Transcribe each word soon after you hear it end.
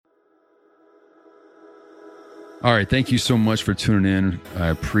All right. Thank you so much for tuning in. I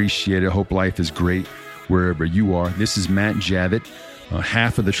appreciate it. Hope life is great wherever you are. This is Matt Javitt,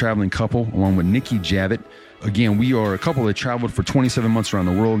 half of the traveling couple, along with Nikki Javitt. Again, we are a couple that traveled for 27 months around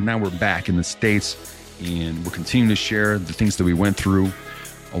the world. Now we're back in the States, and we're continuing to share the things that we went through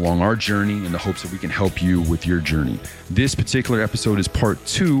along our journey in the hopes that we can help you with your journey. This particular episode is part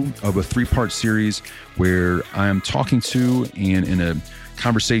 2 of a 3-part series where I am talking to, and in a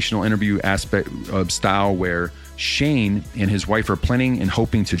conversational interview aspect of style, where Shane and his wife are planning and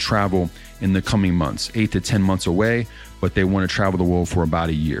hoping to travel in the coming months, 8 to 10 months away, but they want to travel the world for about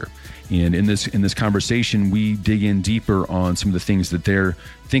a year. And in this conversation, we dig in deeper on some of the things that they're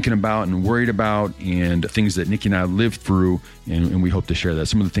thinking about and worried about, and things that Nikki and I lived through, and we hope to share that.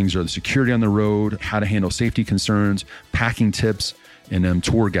 Some of the things are the security on the road, how to handle safety concerns, packing tips, and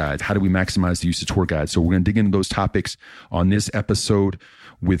tour guides. How do we maximize the use of tour guides? So we're going to dig into those topics on this episode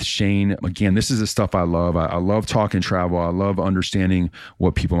with Shane. Again, this is the stuff I love. I love talking travel. I love understanding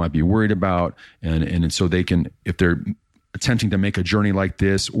what people might be worried about. And so they can, if they're attempting to make a journey like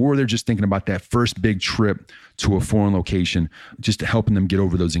this, or they're just thinking about that first big trip to a foreign location, just to helping them get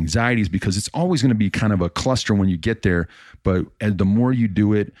over those anxieties, because it's always going to be kind of a cluster when you get there. But the more you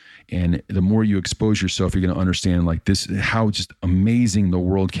do it and the more you expose yourself, you're going to understand like this, how just amazing the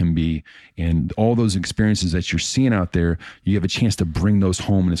world can be. And all those experiences that you're seeing out there, you have a chance to bring those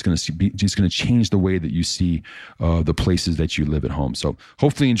home, and it's going to be just going to change the way that you see the places that you live at home. So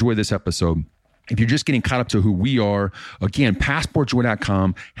hopefully you enjoy this episode. If you're just getting caught up to who we are, again,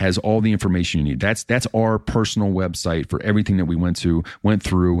 PassportJoy.com has all the information you need. That's our personal website for everything that we went through,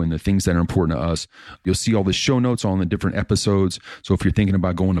 and the things that are important to us. You'll see all the show notes on the different episodes. So if you're thinking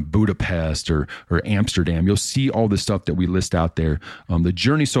about going to Budapest or Amsterdam, you'll see all the stuff that we list out there. The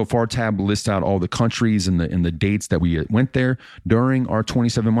Journey So Far tab lists out all the countries and the dates that we went there during our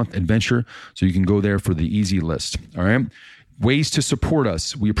 27-month adventure. So you can go there for the easy list. All right. Ways to support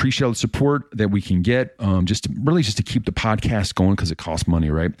us. We appreciate all the support that we can get, just to keep the podcast going, because it costs money,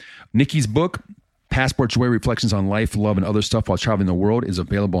 right? Nikki's book, Passport Joy: Reflections on Life, Love, and Other Stuff While Traveling the World, is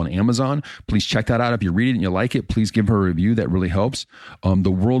available on Amazon. Please check that out. If you read it and you like it, please give her a review. That really helps. The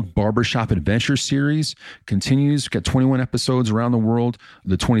World Barbershop Adventure series continues. We've got 21 episodes around the world.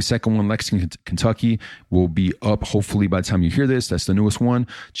 The 22nd one, Lexington, Kentucky, will be up hopefully by the time you hear this. That's the newest one.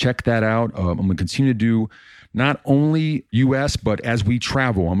 Check that out. I'm going to continue to do not only U.S., but as we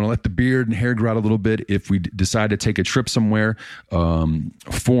travel. I'm going to let the beard and hair grow out a little bit if we decide to take a trip somewhere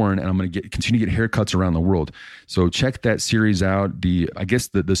foreign, and I'm going to continue to get haircuts around the world. So check that series out. I guess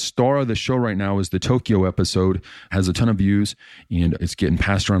the star of the show right now is the Tokyo episode. Has a ton of views, and it's getting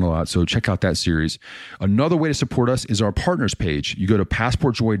passed around a lot. So check out that series. Another way to support us is our partners page. You go to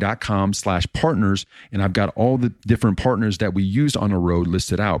PassportJoy.com/partners, and I've got all the different partners that we used on the road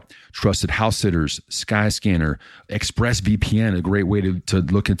listed out. Trusted House Sitters, Skyscanner, ExpressVPN, a great way to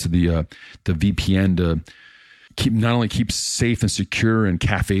look into the VPN to not only keep safe and secure in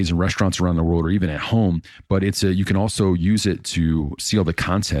cafes and restaurants around the world, or even at home, but you can also use it to see all the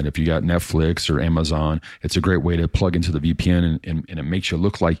content. If you got Netflix or Amazon, it's a great way to plug into the VPN, and it makes you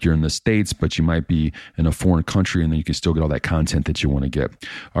look like you're in the States, but you might be in a foreign country, and then you can still get all that content that you want to get.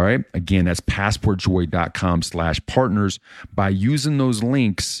 All right. Again, that's PassportJoy.com/partners. By using those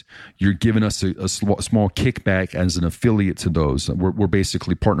links, you're giving us a small kickback as an affiliate to those. We're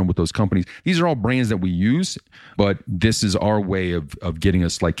basically partnering with those companies. These are all brands that we use, but this is our way of getting a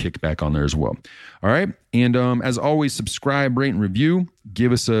slight kickback on there as well. All right. And as always, subscribe, rate, and review.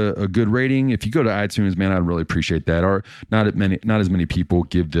 Give us a good rating. If you go to iTunes, man, I'd really appreciate that. Or not as many people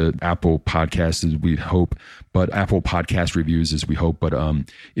give the Apple Podcasts as we hope, but Apple Podcast reviews as we hope. But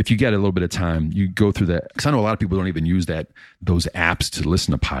if you get a little bit of time, you go through that, because I know a lot of people don't even use those apps to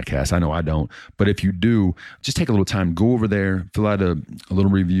listen to podcasts. I know I don't. But if you do, just take a little time, go over there, fill out a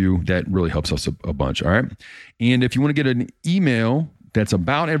little review. That really helps us a bunch. All right. And if you want to get an email that's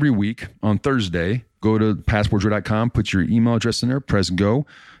about every week on Thursday, go to PassportJoy.com, put your email address in there, press go.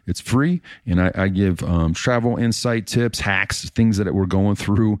 It's free. And I give travel insight, tips, hacks, things that we're going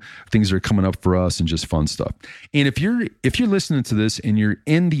through, things that are coming up for us, and just fun stuff. And if you're listening to this and you're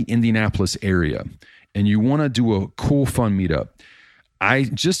in the Indianapolis area and you want to do a cool, fun meetup, I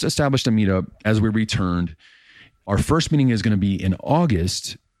just established a meetup as we returned. Our first meeting is going to be in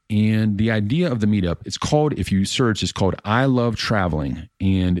August. And the idea of the meetup, if you search, it's called I Love Traveling.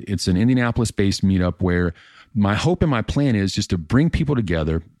 And it's an Indianapolis-based meetup where my hope and my plan is just to bring people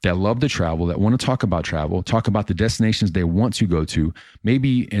together that love to travel, that want to talk about travel, talk about the destinations they want to go to,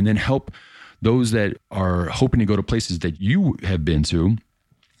 maybe, and then help those that are hoping to go to places that you have been to,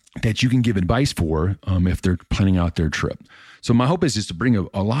 that you can give advice for if they're planning out their trip. So my hope is just to bring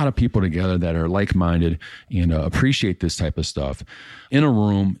a lot of people together that are like-minded and appreciate this type of stuff in a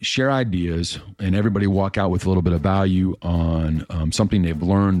room, share ideas, and everybody walk out with a little bit of value on something they've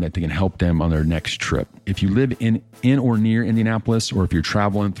learned that they can help them on their next trip. If you live in or near Indianapolis, or if you're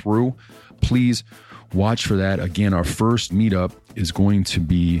traveling through, please watch for that. Again, our first meetup is going to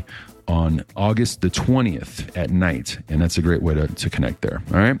be on August the 20th at night, and that's a great way to connect there.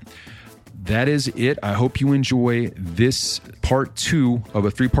 All right. That is it. I hope you enjoy this part 2 of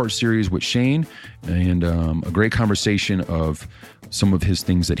a 3-part series with Shane, and a great conversation of some of his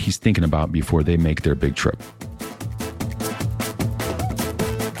things that he's thinking about before they make their big trip.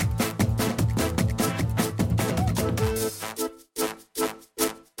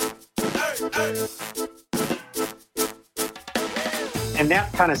 And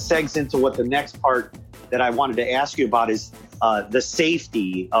that kind of segs into what the next part that I wanted to ask you about is the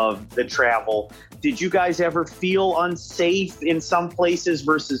safety of the travel. Did you guys ever feel unsafe in some places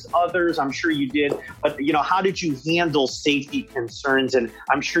versus others? I'm sure you did. But, how did you handle safety concerns? And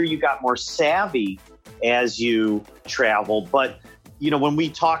I'm sure you got more savvy as you traveled. But, when we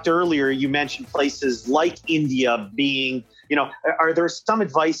talked earlier, you mentioned places like India being, are there some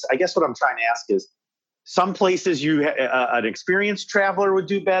advice? I guess what I'm trying to ask is, some places an experienced traveler would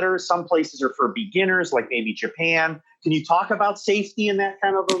do better. Some places are for beginners, like maybe Japan. Can you talk about safety in that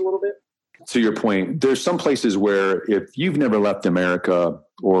kind of a little bit? To your point, there's some places where if you've never left America,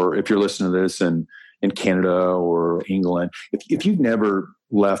 or if you're listening to this in Canada or England, if you've never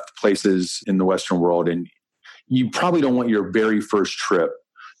left places in the Western world, and you probably don't want your very first trip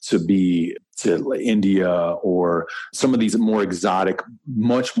to be to India or some of these more exotic,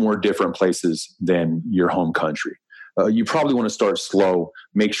 much more different places than your home country. You probably want to start slow,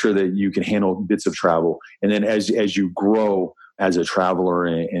 make sure that you can handle bits of travel. And then as you grow as a traveler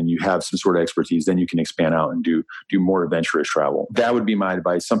and you have some sort of expertise, then you can expand out and do more adventurous travel. That would be my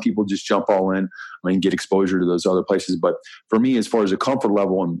advice. Some people just jump all in and get exposure to those other places. But for me, as far as a comfort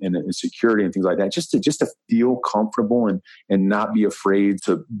level and security and things like that, just to feel comfortable and not be afraid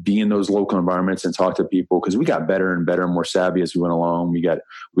to be in those local environments and talk to people, because we got better and better and more savvy as we went along. We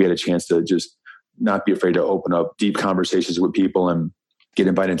had a chance to just not be afraid to open up deep conversations with people and get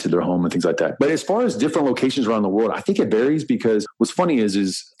invited into their home and things like that. But as far as different locations around the world, I think it varies, because what's funny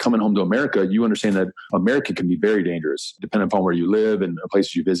is coming home to America, you understand that America can be very dangerous. Depending upon where you live and the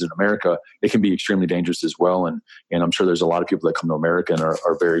places you visit in America, it can be extremely dangerous as well. And I'm sure there's a lot of people that come to America and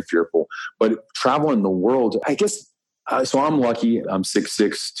are very fearful. But traveling the world, I guess, so I'm lucky. I'm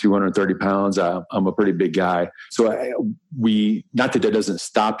 6'6", 230 pounds. I'm a pretty big guy. So not that doesn't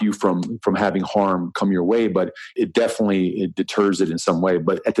stop you from having harm come your way, but it definitely deters it in some way.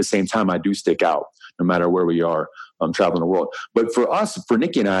 But at the same time, I do stick out no matter where we are traveling the world. But for us, for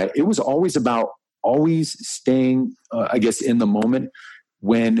Nikki and I, it was always about staying, I guess, in the moment.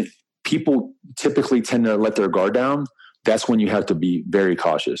 When people typically tend to let their guard down, that's when you have to be very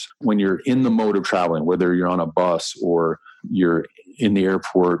cautious. When you're in the mode of traveling, whether you're on a bus or you're in the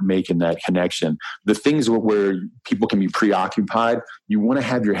airport making that connection, the things where people can be preoccupied, you want to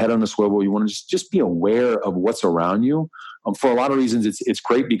have your head on a swivel. You want to just be aware of what's around you. For a lot of reasons, it's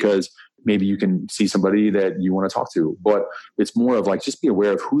great because maybe you can see somebody that you want to talk to, but it's more of like, just be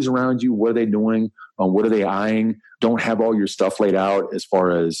aware of who's around you, what are they doing, what are they eyeing. Don't have all your stuff laid out as far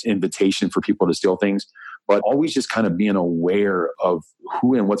as invitation for people to steal things, but always just kind of being aware of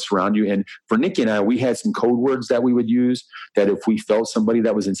who and what's around you. And for Nikki and I, we had some code words that we would use, that if we felt somebody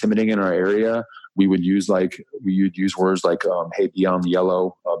that was intimidating in our area, we would use words like, hey, be on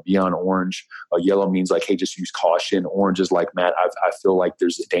yellow, be on orange. Yellow means like, hey, just use caution. Orange is like, Matt, I feel like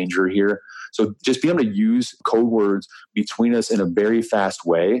there's a danger here. So just being able to use code words between us in a very fast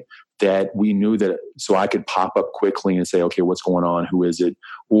way, that we knew that, so I could pop up quickly and say, okay, what's going on? Who is it?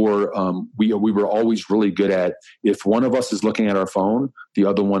 Or we were always really good at, if one of us is looking at our phone, the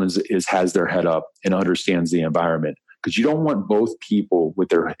other one has their head up and understands the environment. Because you don't want both people with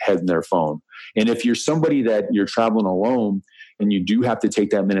their head in their phone. And if you're somebody that you're traveling alone and you do have to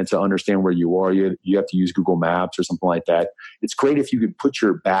take that minute to understand where you are, you have to use Google Maps or something like that. It's great if you could put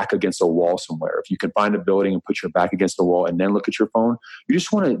your back against a wall somewhere. If you can find a building and put your back against the wall and then look at your phone, you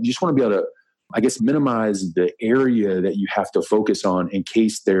just want to be able to, I guess, minimize the area that you have to focus on in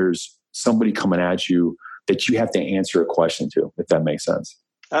case there's somebody coming at you that you have to answer a question to, if that makes sense.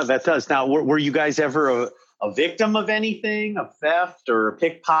 Oh, that does. Now, were you guys ever a victim of anything, of theft or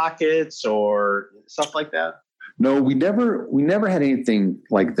pickpockets or stuff like that? No, we never had anything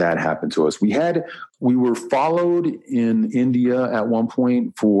like that happen to us. We were followed in India at one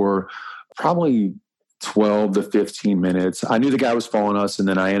point for probably 12 to 15 minutes. I knew the guy was following us, and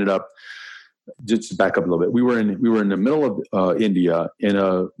then I ended up, just to back up a little bit. We were in the middle of India, in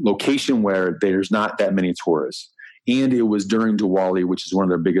a location where there's not that many tourists, and it was during Diwali, which is one of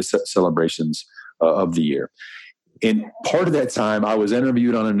their biggest celebrations of the year. And part of that time, I was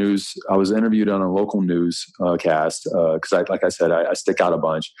interviewed on a local news cast because, like I said, I stick out a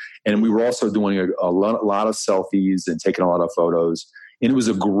bunch. And we were also doing a lot of selfies and taking a lot of photos. And it was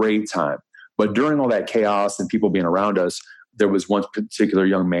a great time. But during all that chaos and people being around us, there was one particular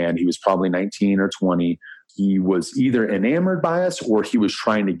young man. He was probably 19 or 20. He was either enamored by us or he was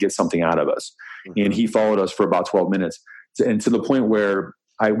trying to get something out of us. Mm-hmm. And he followed us for about 12 minutes. And to the point where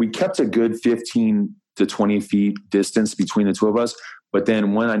we kept a good 15 to 20 feet distance between the two of us. But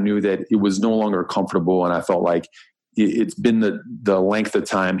then when I knew that it was no longer comfortable and I felt like it's been the length of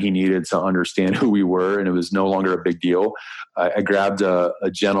time he needed to understand who we were and it was no longer a big deal, I grabbed a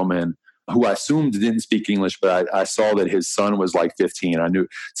gentleman who I assumed didn't speak English, but I saw that his son was like 15. I knew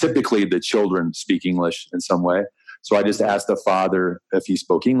typically the children speak English in some way. So I just asked the father if he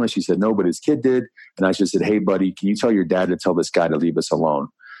spoke English. He said no, but his kid did. And I just said, hey, buddy, can you tell your dad to tell this guy to leave us alone?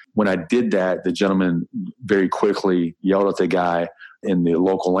 When I did that, the gentleman very quickly yelled at the guy in the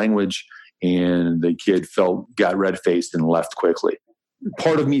local language, and the kid got red-faced and left quickly.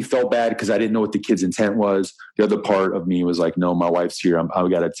 Part of me felt bad because I didn't know what the kid's intent was. The other part of me was like, no, my wife's here. I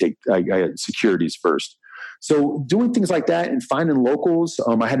got securities first. So doing things like that and finding locals.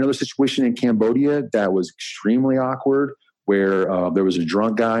 I had another situation in Cambodia that was extremely awkward where there was a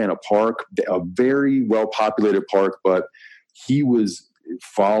drunk guy in a park, a very well-populated park, but he was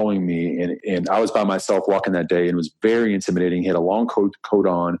following me and I was by myself walking that day and it was very intimidating. He had a long coat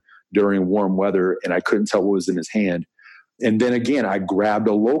on during warm weather and I couldn't tell what was in his hand. And then again, I grabbed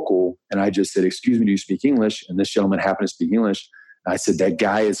a local and I just said, excuse me, do you speak English? And this gentleman happened to speak English. And I said, that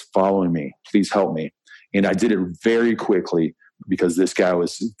guy is following me. Please help me. And I did it very quickly because this guy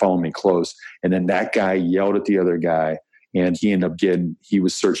was following me close. And then that guy yelled at the other guy. And he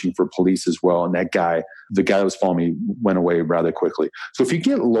was searching for police as well. And the guy that was following me went away rather quickly. So if you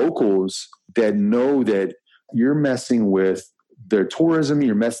get locals that know that you're messing with their tourism,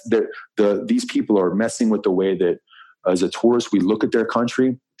 these people are messing with the way that as a tourist, we look at their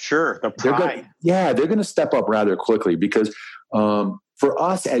country. Sure. The pride. They're going to step up rather quickly because for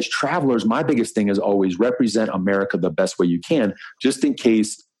us as travelers, my biggest thing is always represent America the best way you can, just in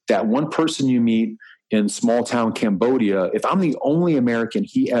case that one person you meet in small town Cambodia, if I'm the only American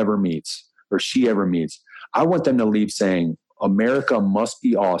he ever meets or she ever meets, I want them to leave saying, America must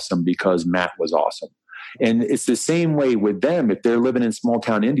be awesome because Matt was awesome. And it's the same way with them. If they're living in small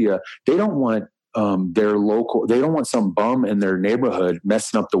town India, they don't want they don't want some bum in their neighborhood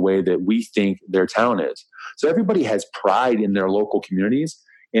messing up the way that we think their town is. So everybody has pride in their local communities.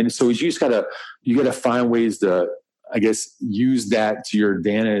 And so you gotta find ways to, I guess, use that to your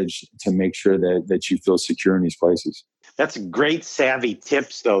advantage to make sure that you feel secure in these places. That's great savvy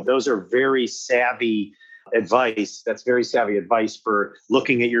tips, though. Those are very savvy advice. That's very savvy advice for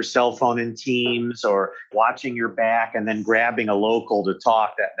looking at your cell phone in Teams or watching your back and then grabbing a local to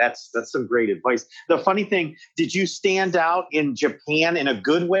talk. That's some great advice. The funny thing, did you stand out in Japan in a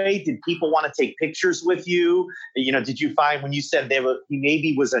good way? Did people want to take pictures with you? Did you find when you said he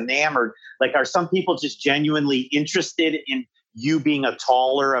maybe was enamored, like are some people just genuinely interested in you being a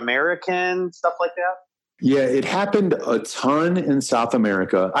taller American, stuff like that? Yeah, it happened a ton in South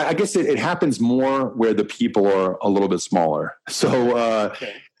America. I guess it happens more where the people are a little bit smaller. So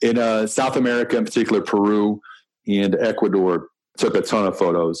in South America, in particular, Peru and Ecuador, took a ton of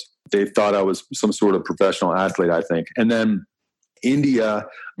photos. They thought I was some sort of professional athlete, I think. And then India,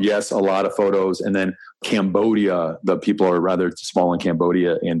 yes, a lot of photos. And then Cambodia, the people are rather small in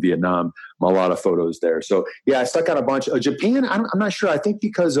Cambodia and Vietnam, a lot of photos there. So yeah, I stuck out a bunch. Japan, I'm not sure. I think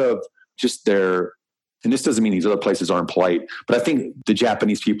because of just and this doesn't mean these other places aren't polite, but I think the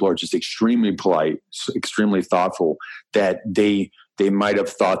Japanese people are just extremely polite, extremely thoughtful, that they might have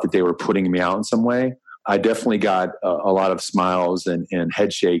thought that they were putting me out in some way. I definitely got a lot of smiles and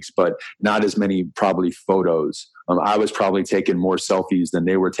head shakes, but not as many probably photos. I was probably taking more selfies than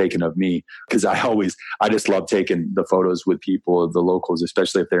they were taking of me because I just love taking the photos with people, the locals,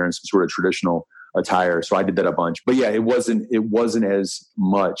 especially if they're in some sort of traditional attire. So I did that a bunch. But yeah, it wasn't as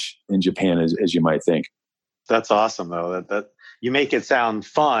much in Japan as you might think. That's awesome, though. That you make it sound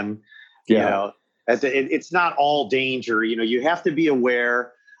fun. Yeah. It's not all danger. You have to be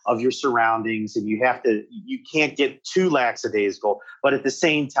aware of your surroundings, and you can't get too lackadaisical. But at the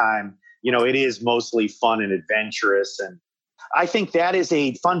same time, it is mostly fun and adventurous. And I think that is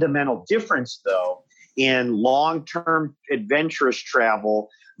a fundamental difference, though, in long-term adventurous travel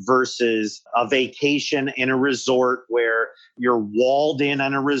versus a vacation in a resort where you're walled in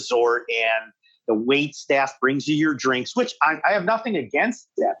on a resort and the wait staff brings you your drinks, which I have nothing against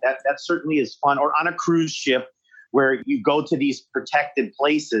that. That certainly is fun. Or on a cruise ship where you go to these protected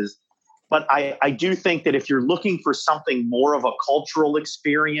places. But I do think that if you're looking for something more of a cultural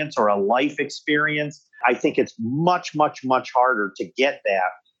experience or a life experience, I think it's much, much, much harder to get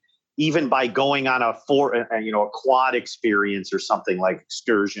that, even by going on a quad experience or something like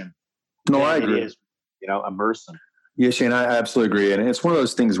excursion. No, I agree. It is, immersive. Yeah, Shane, I absolutely agree. And it's one of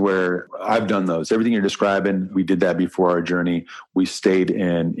those things where I've done those. Everything you're describing, we did that before our journey. We stayed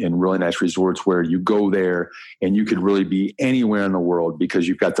in really nice resorts where you go there and you could really be anywhere in the world because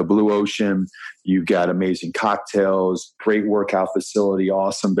you've got the blue ocean, you've got amazing cocktails, great workout facility,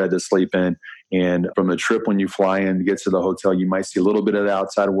 awesome bed to sleep in. And from the trip when you fly in to get to the hotel, you might see a little bit of the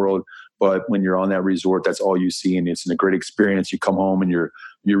outside world. But when you're on that resort, that's all you see. And it's a great experience. You come home and you're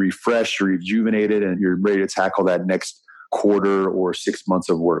refreshed, you're rejuvenated, and you're ready to tackle that next quarter or 6 months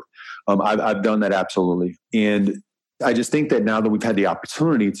of work. I've done that absolutely. And I just think that now that we've had the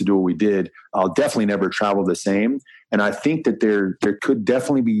opportunity to do what we did, I'll definitely never travel the same. And I think that there could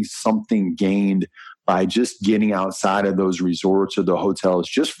definitely be something gained by just getting outside of those resorts or the hotels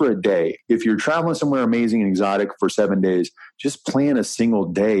just for a day. If you're traveling somewhere amazing and exotic for 7 days, just plan a single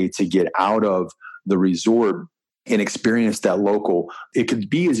day to get out of the resort and experience that local. It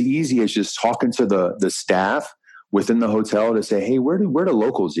could be as easy as just talking to the staff within the hotel to say, hey, where do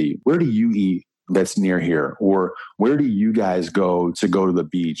locals eat? Where do you eat that's near here? Or where do you guys go to the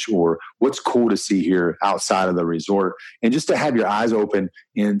beach? Or what's cool to see here outside of the resort? And just to have your eyes open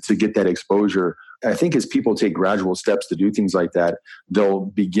and to get that exposure. I think as people take gradual steps to do things like that, they'll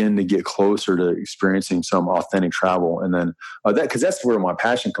begin to get closer to experiencing some authentic travel. And then because that's where my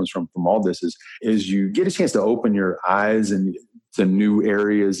passion comes from all this is you get a chance to open your eyes and to new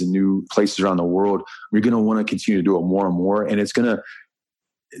areas and new places around the world. You're going to want to continue to do it more and more. And it's going to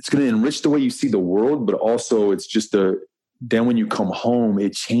enrich the way you see the world, but also it's just then when you come home,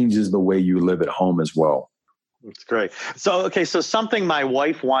 it changes the way you live at home as well. That's great. So something my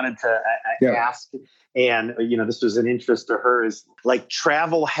wife wanted to ask, and this was an interest to her, is like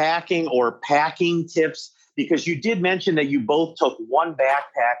travel hacking or packing tips, because you did mention that you both took one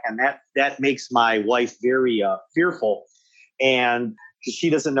backpack, and that makes my wife very fearful. And she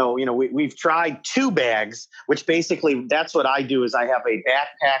doesn't know, we've tried 2 bags, which basically that's what I do is I have a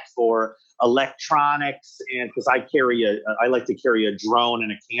backpack for electronics, and because I like to carry a drone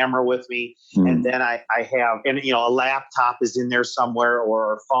and a camera with me. And then I have, a laptop is in there somewhere,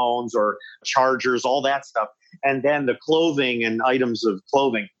 or phones or chargers, all that stuff. And then the clothing and items of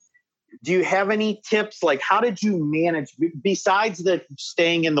clothing. Do you have any tips? Like, how did you manage, besides the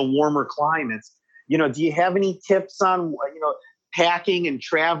staying in the warmer climates, do you have any tips on, packing and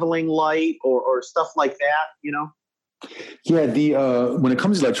traveling light or stuff like that, Yeah, when it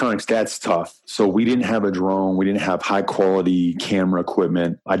comes to electronics, that's tough. So we didn't have a drone. We didn't have high quality camera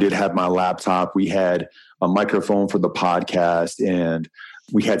equipment. I did have my laptop. We had a microphone for the podcast, and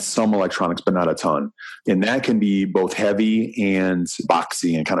we had some electronics, but not a ton. And that can be both heavy and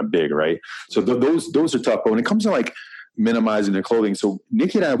boxy and kind of big, right? So those are tough. But when it comes to like minimizing the clothing, so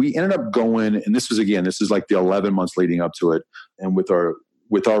Nikki and I, we ended up going, and this is like the 11 months leading up to it, and with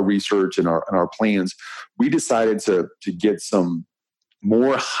our research and our plans, we decided to get some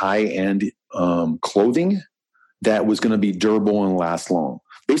more high-end clothing that was going to be durable and last long.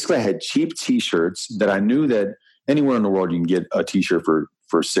 Basically, I had cheap T-shirts that I knew that anywhere in the world you can get a T-shirt for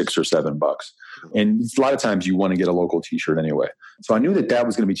 $6 or $7. And a lot of times you want to get a local T-shirt anyway. So I knew that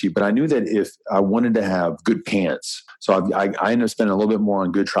was going to be cheap, but I knew that if I wanted to have good pants, so I ended up spending a little bit more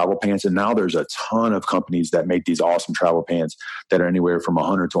on good travel pants. And now there's a ton of companies that make these awesome travel pants that are anywhere from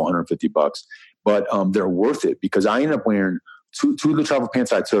 $100 to $150. But they're worth it, because I ended up wearing two of the travel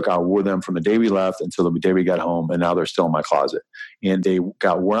pants I took. I wore them from the day we left until the day we got home, and now they're still in my closet. And they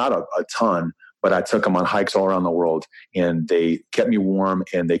got worn out a ton. But I took them on hikes all around the world, and they kept me warm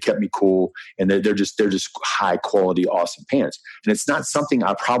and they kept me cool. And they're just high quality, awesome pants. And it's not something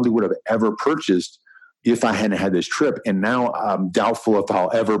I probably would have ever purchased if I hadn't had this trip. And now I'm doubtful if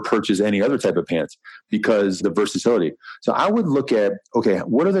I'll ever purchase any other type of pants because the versatility. So I would look at, okay,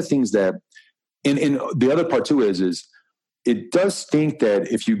 what are the things that, and the other part too is it does stink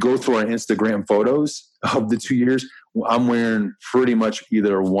that if you go through our Instagram photos of the 2 years, I'm wearing pretty much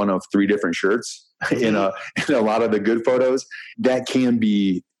either one of 3 different shirts in a lot of the good photos. That can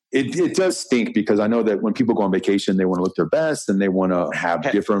be It does stink because I know that when people go on vacation, they want to look their best and they want to have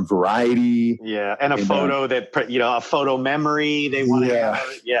different variety. Yeah. And a photo a photo memory they want to have.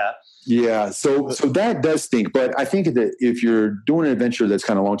 Yeah. Yeah. So that does stink. But I think that if you're doing an adventure that's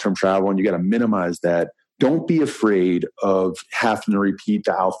kind of long-term travel and you got to minimize that, don't be afraid of having to repeat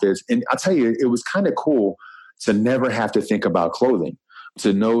the outfits. And I'll tell you, it was kind of cool to never have to think about clothing,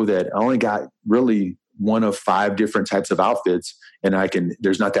 to know that I only got really one of 5 different types of outfits. And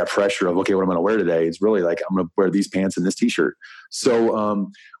there's not that pressure of, okay, what I'm going to wear today. It's really like, I'm going to wear these pants and this t-shirt. So,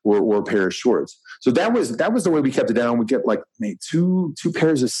 or a pair of shorts. So that was the way we kept it down. We kept like two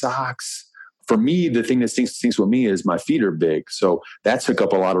pairs of socks. For me, the thing that stinks with me is my feet are big. So that took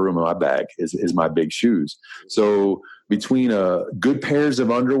up a lot of room in my bag is my big shoes. So between good pairs of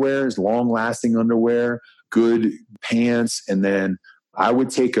underwears, long lasting underwear, good pants, and then I would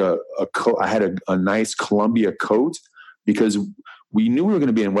take a coat. I had a nice Columbia coat because we knew we were going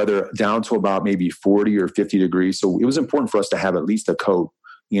to be in weather down to about maybe 40 or 50 degrees. So it was important for us to have at least a coat.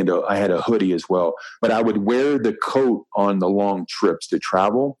 And I had a hoodie as well. But I would wear the coat on the long trips to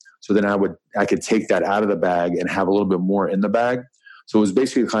travel. So then I could take that out of the bag and have a little bit more in the bag. So it was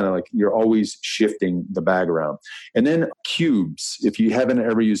basically kind of like you're always shifting the bag around. And then cubes. If you haven't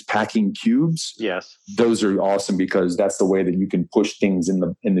ever used packing cubes, yes, those are awesome because that's the way that you can push things in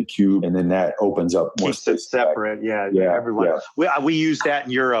the cube, and then that opens up more space. Keeps it separate. Yeah. Everyone. Yeah. We used that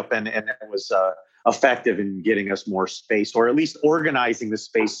in Europe, and it was effective in getting us more space, or at least organizing the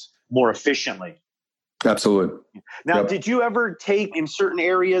space more efficiently. Absolutely. Now, Did you ever take in certain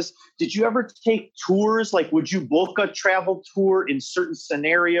areas? Did you ever take tours? Like, would you book a travel tour in certain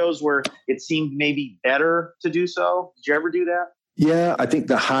scenarios where it seemed maybe better to do so? Did you ever do that? Yeah, I think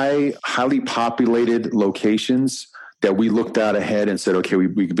the highly populated locations that we looked out ahead and said, okay,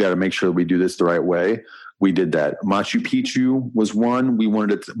 we got to make sure that we do this the right way. We did that. Machu Picchu was one. We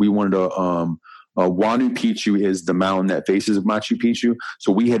wanted to Huayna Picchu is the mountain that faces Machu Picchu. So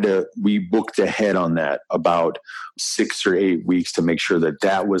we booked ahead on that about 6 or 8 weeks to make sure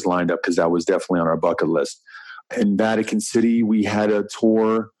that was lined up because that was definitely on our bucket list. In Vatican City, we had a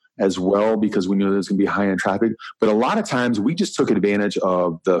tour as well because we knew there was going to be high-end traffic. But a lot of times we just took advantage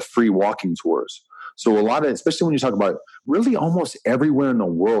of the free walking tours. So especially when you talk about really almost everywhere in the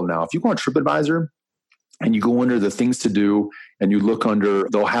world now, if you go on TripAdvisor, and you go under the things to do and you look under,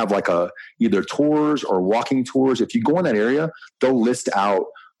 they'll have like either tours or walking tours. If you go in that area, they'll list out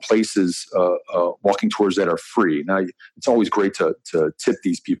places, walking tours that are free. Now, it's always great to tip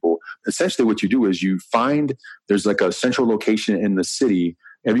these people. Essentially what you do is you find there's like a central location in the city.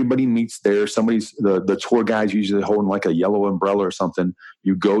 Everybody meets there. The tour guide's usually holding like a yellow umbrella or something.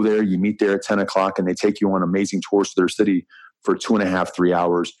 You go there, you meet there at 10 o'clock and they take you on amazing tours to their city for 2.5, 3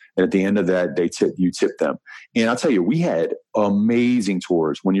 hours. And at the end of that, you tip them. And I'll tell you, we had amazing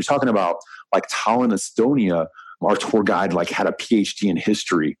tours. When you're talking about like Tallinn, Estonia, our tour guide had a PhD in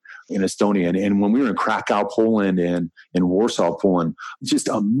history in Estonia. And when we were in Krakow, Poland and in Warsaw, Poland, just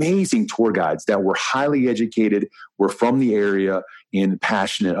amazing tour guides that were highly educated, were from the area and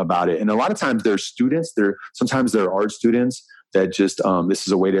passionate about it. And a lot of times they're students, sometimes they're art students that just, this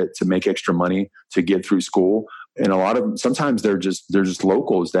is a way to make extra money to get through school. And sometimes they're just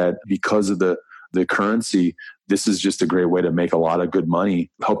locals that because of the currency, this is just a great way to make a lot of good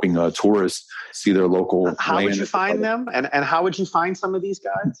money helping tourists see their local. How would you find them? And how would you find some of these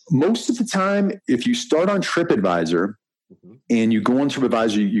guys? Most of the time, if you start on TripAdvisor and you go on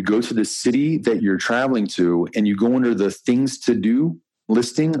TripAdvisor, you go to the city that you're traveling to and you go under the things to do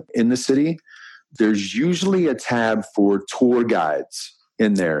listing in the city, there's usually a tab for tour guides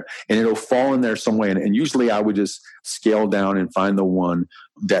in there and it'll fall in there some way. And usually I would just scale down and find the one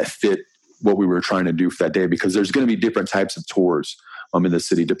that fit what we were trying to do for that day, because there's going to be different types of tours in the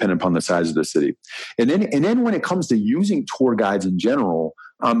city, depending upon the size of the city. And then when it comes to using tour guides in general,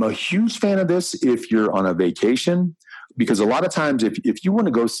 I'm a huge fan of this if you're on a vacation, because a lot of times if you want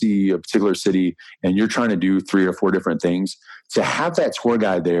to go see a particular city and you're trying to do 3 or 4 different things, to have that tour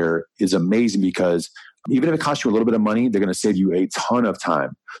guide there is amazing because even if it costs you a little bit of money, they're going to save you a ton of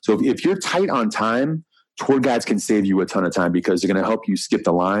time. So if you're tight on time, tour guides can save you a ton of time because they're going to help you skip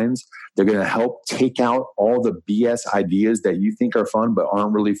the lines. They're going to help take out all the BS ideas that you think are fun but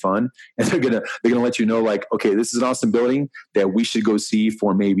aren't really fun. And they're going to let you know, like, okay, this is an awesome building that we should go see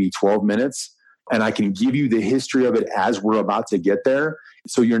for maybe 12 minutes. And I can give you the history of it as we're about to get there.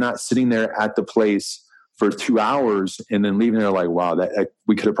 So you're not sitting there at the place for 2 hours and then leaving there like, wow,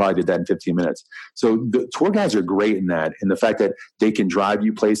 we could have probably did that in 15 minutes. So the tour guides are great in that. And the fact that they can drive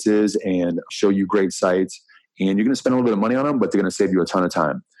you places and show you great sites, and you're going to spend a little bit of money on them, but they're going to save you a ton of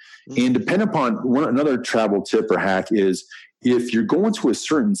time. And depend upon another travel tip or hack is if you're going to a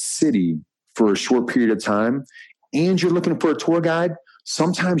certain city for a short period of time and you're looking for a tour guide,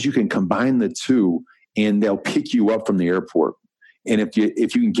 sometimes you can combine the two and they'll pick you up from the airport. And if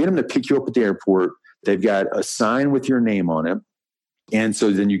you can get them to pick you up at the airport, they've got a sign with your name on it. And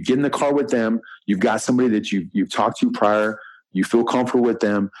so then you get in the car with them. You've got somebody that you've talked to prior. You feel comfortable with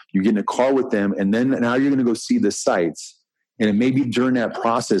them. You get in the car with them. And then now you're going to go see the sites. And it may be during that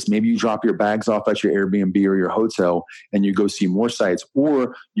process, maybe you drop your bags off at your Airbnb or your hotel and you go see more sites,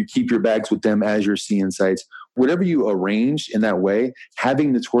 or you keep your bags with them as you're seeing sites. Whatever you arrange in that way,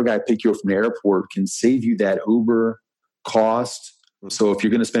 having the tour guide pick you up from the airport can save you that Uber cost. So if you're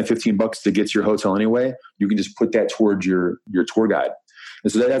going to spend $15 to get to your hotel anyway, you can just put that towards your tour guide.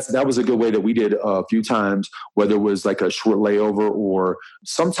 And so that was a good way that we did a few times, whether it was like a short layover, or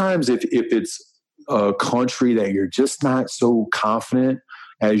sometimes if it's a country that you're just not so confident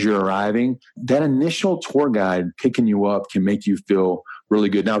as you're arriving, that initial tour guide picking you up can make you feel really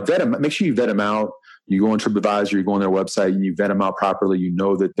good. Now, make sure you vet them out. You go on TripAdvisor, you go on their website, and you vet them out properly. You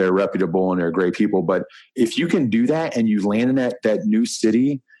know that they're reputable and they're great people. But if you can do that and you land in that new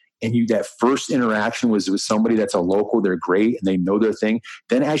city and that first interaction was with somebody that's a local, they're great and they know their thing,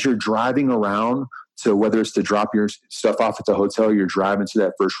 then as you're driving around, so whether it's to drop your stuff off at the hotel, you're driving to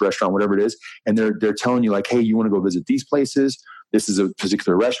that first restaurant, whatever it is, and they're telling you like, hey, you want to go visit these places? This is a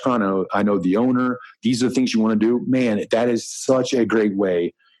particular restaurant. I know the owner. These are the things you want to do. Man, that is such a great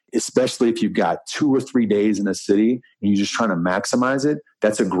way, especially if you've got 2 or 3 days in a city and you're just trying to maximize it.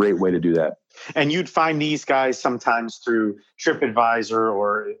 That's a great way to do that. And you'd find these guys sometimes through TripAdvisor,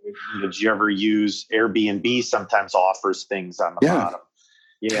 or did you ever use Airbnb? Sometimes offers things on the bottom.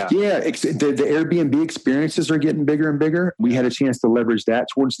 Yeah. The Airbnb experiences are getting bigger and bigger. We had a chance to leverage that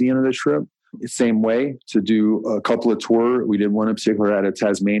towards the end of the trip. Same way to do a couple of tours. We did one in particular out of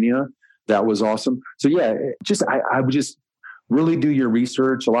Tasmania. That was awesome. So I would just really do your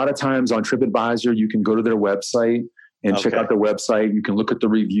research. A lot of times on TripAdvisor, you can go to their website and check out the website. You can look at the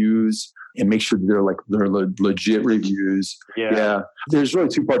reviews and make sure they're legit reviews. Yeah. There's really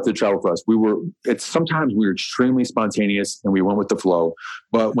two parts of the travel for us. Sometimes we were extremely spontaneous and we went with the flow.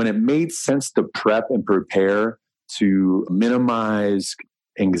 But when it made sense to prep and prepare to minimize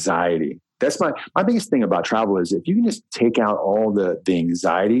anxiety, that's my biggest thing about travel is if you can just take out all the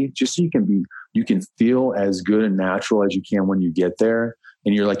anxiety, just so you can feel as good and natural as you can when you get there.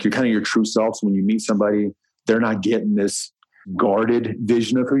 And you're kind of your true self. So when you meet somebody, they're not getting this guarded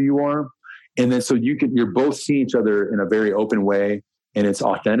vision of who you are. And then so you're both seeing each other in a very open way and it's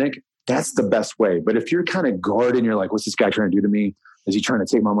authentic. That's the best way. But if you're kind of guarded and you're like, what's this guy trying to do to me? Is he trying to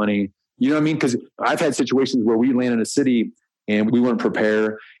take my money? You know what I mean? Because I've had situations where we land in a city and we weren't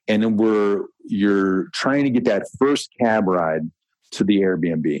prepared. And then you're trying to get that first cab ride to the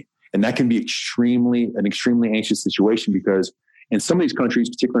Airbnb. And that can be an extremely anxious situation because in some of these countries,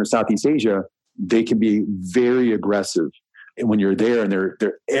 particularly in Southeast Asia, they can be very aggressive. And when you're there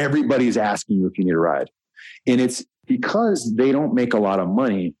and everybody's asking you if you need a ride. And it's because they don't make a lot of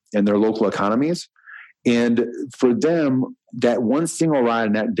money in their local economies. And for them, that one single ride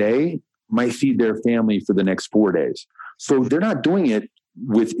in that day might feed their family for the next 4 days. So they're not doing it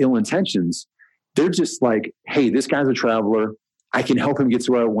with ill intentions. They're just like, hey, this guy's a traveler. I can help him get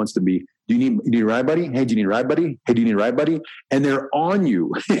to where he wants to be. Do you need a ride, buddy? Hey, do you need a ride, buddy? Hey, do you need a ride, buddy? And they're on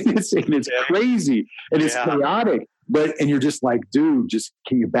you. It's crazy and it's chaotic. And you're just like, dude,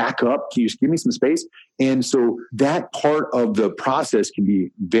 can you back up? Can you just give me some space? And so that part of the process can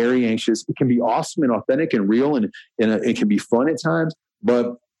be very anxious. It can be awesome and authentic and real, and it can be fun at times.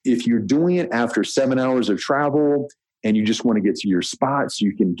 But if you're doing it after 7 hours of travel and you just want to get to your spot so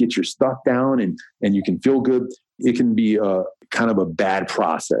you can get your stuff down and you can feel good, it can be kind of a bad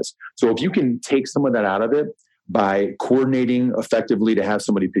process. So if you can take some of that out of it by coordinating effectively to have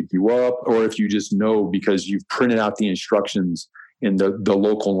somebody pick you up, or if you just know because you've printed out the instructions in the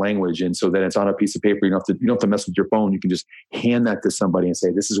local language, and so that it's on a piece of paper, you don't have to mess with your phone. You can just hand that to somebody and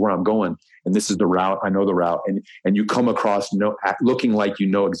say, this is where I'm going and this is the route. I know the route. And you come across looking like you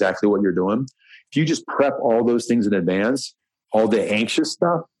know exactly what you're doing. If you just prep all those things in advance, all the anxious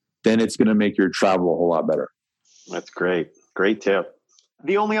stuff, then it's going to make your travel a whole lot better. That's great. Great tip.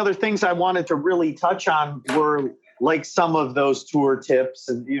 The only other things I wanted to really touch on were like some of those tour tips.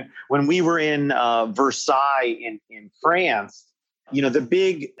 And when we were in Versailles in France, the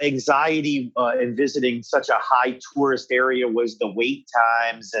big anxiety in visiting such a high tourist area was the wait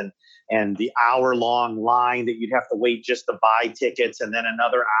times and the hour-long line that you'd have to wait just to buy tickets, and then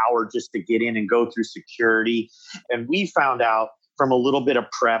another hour just to get in and go through security. And we found out from a little bit of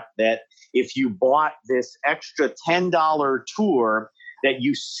prep that if you bought this extra $10 tour, that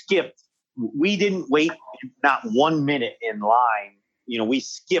you skipped we didn't wait not 1 minute in line. We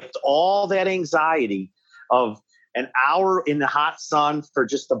skipped all that anxiety of an hour in the hot sun for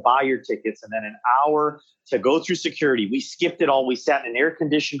just to buy your tickets and then an hour to go through security. We skipped it all. We sat in an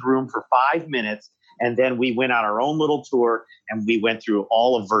air-conditioned room for 5 minutes, and then we went on our own little tour, and we went through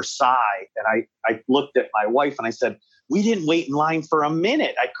all of Versailles. And I looked at my wife and I said, we didn't wait in line for a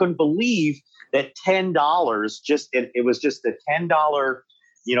minute. I couldn't believe that $10 it was just the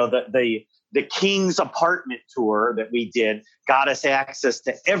 $10, the King's apartment tour that we did got us access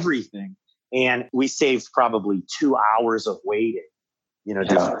to everything. And we saved probably 2 hours of waiting,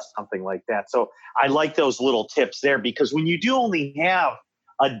 just for something like that. So I like those little tips there, because when you do only have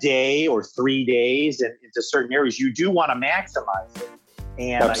a day or 3 days into certain areas, you do want to maximize it.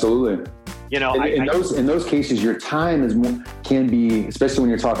 And absolutely. In those cases, your time can be, especially when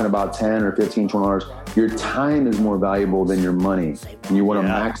you're talking about 10 or 15, $20, your time is more valuable than your money. And you want to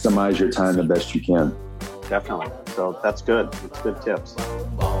maximize your time the best you can. Definitely. So that's good. That's good tips.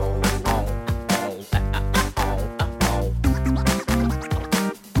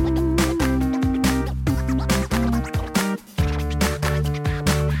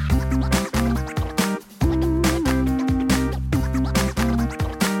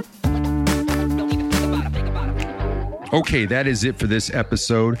 Okay, that is it for this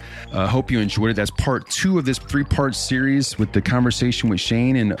episode. Hope you enjoyed it. That's part 2 of this 3-part series with the conversation with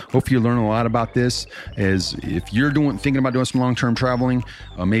Shane, and hope you learn a lot about this. As if you're thinking about doing some long-term traveling,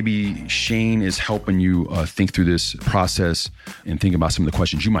 maybe Shane is helping you think through this process and think about some of the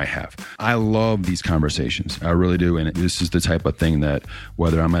questions you might have. I love these conversations. I really do, and this is the type of thing that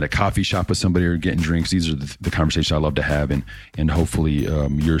whether I'm at a coffee shop with somebody or getting drinks, these are the conversations I love to have, and hopefully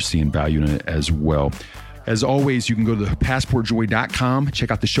you're seeing value in it as well. As always, you can go to passportjoy.com,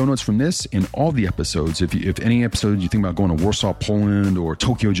 check out the show notes from this and all the episodes. If any episode you think about going to Warsaw, Poland, or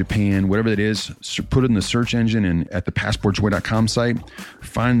Tokyo, Japan, whatever it is, put it in the search engine and at the passportjoy.com site,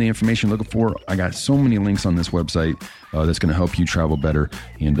 find the information you're looking for. I got so many links on this website that's going to help you travel better,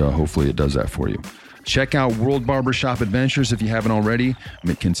 and hopefully it does that for you. Check out World Barbershop Adventures if you haven't already.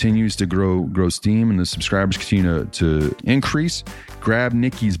 It continues to grow steam, and the subscribers continue to increase. Grab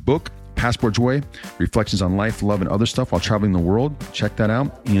Nikki's book, Passport Joy, Reflections on Life, Love, and Other Stuff While Traveling the World. Check that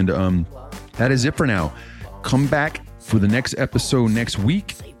out. And that is it for now. Come back for the next episode next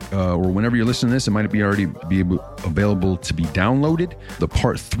week, or whenever you're listening to this. It might already be available to be downloaded. The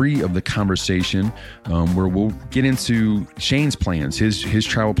part 3 of the conversation, where we'll get into Shane's plans, his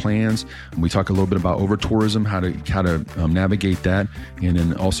travel plans. We talk a little bit about over tourism, how to navigate that, and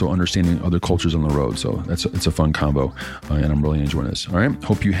then also understanding other cultures on the road. So it's a fun combo, and I'm really enjoying this. All right,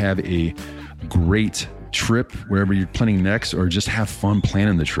 hope you have a great trip wherever you're planning next, or just have fun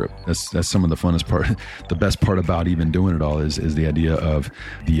planning the trip. That's some of the funnest part. The best part about even doing it all is the idea of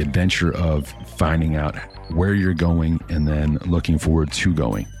the adventure of finding out where you're going and then looking forward to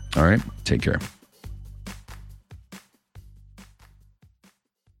going. All right, take care.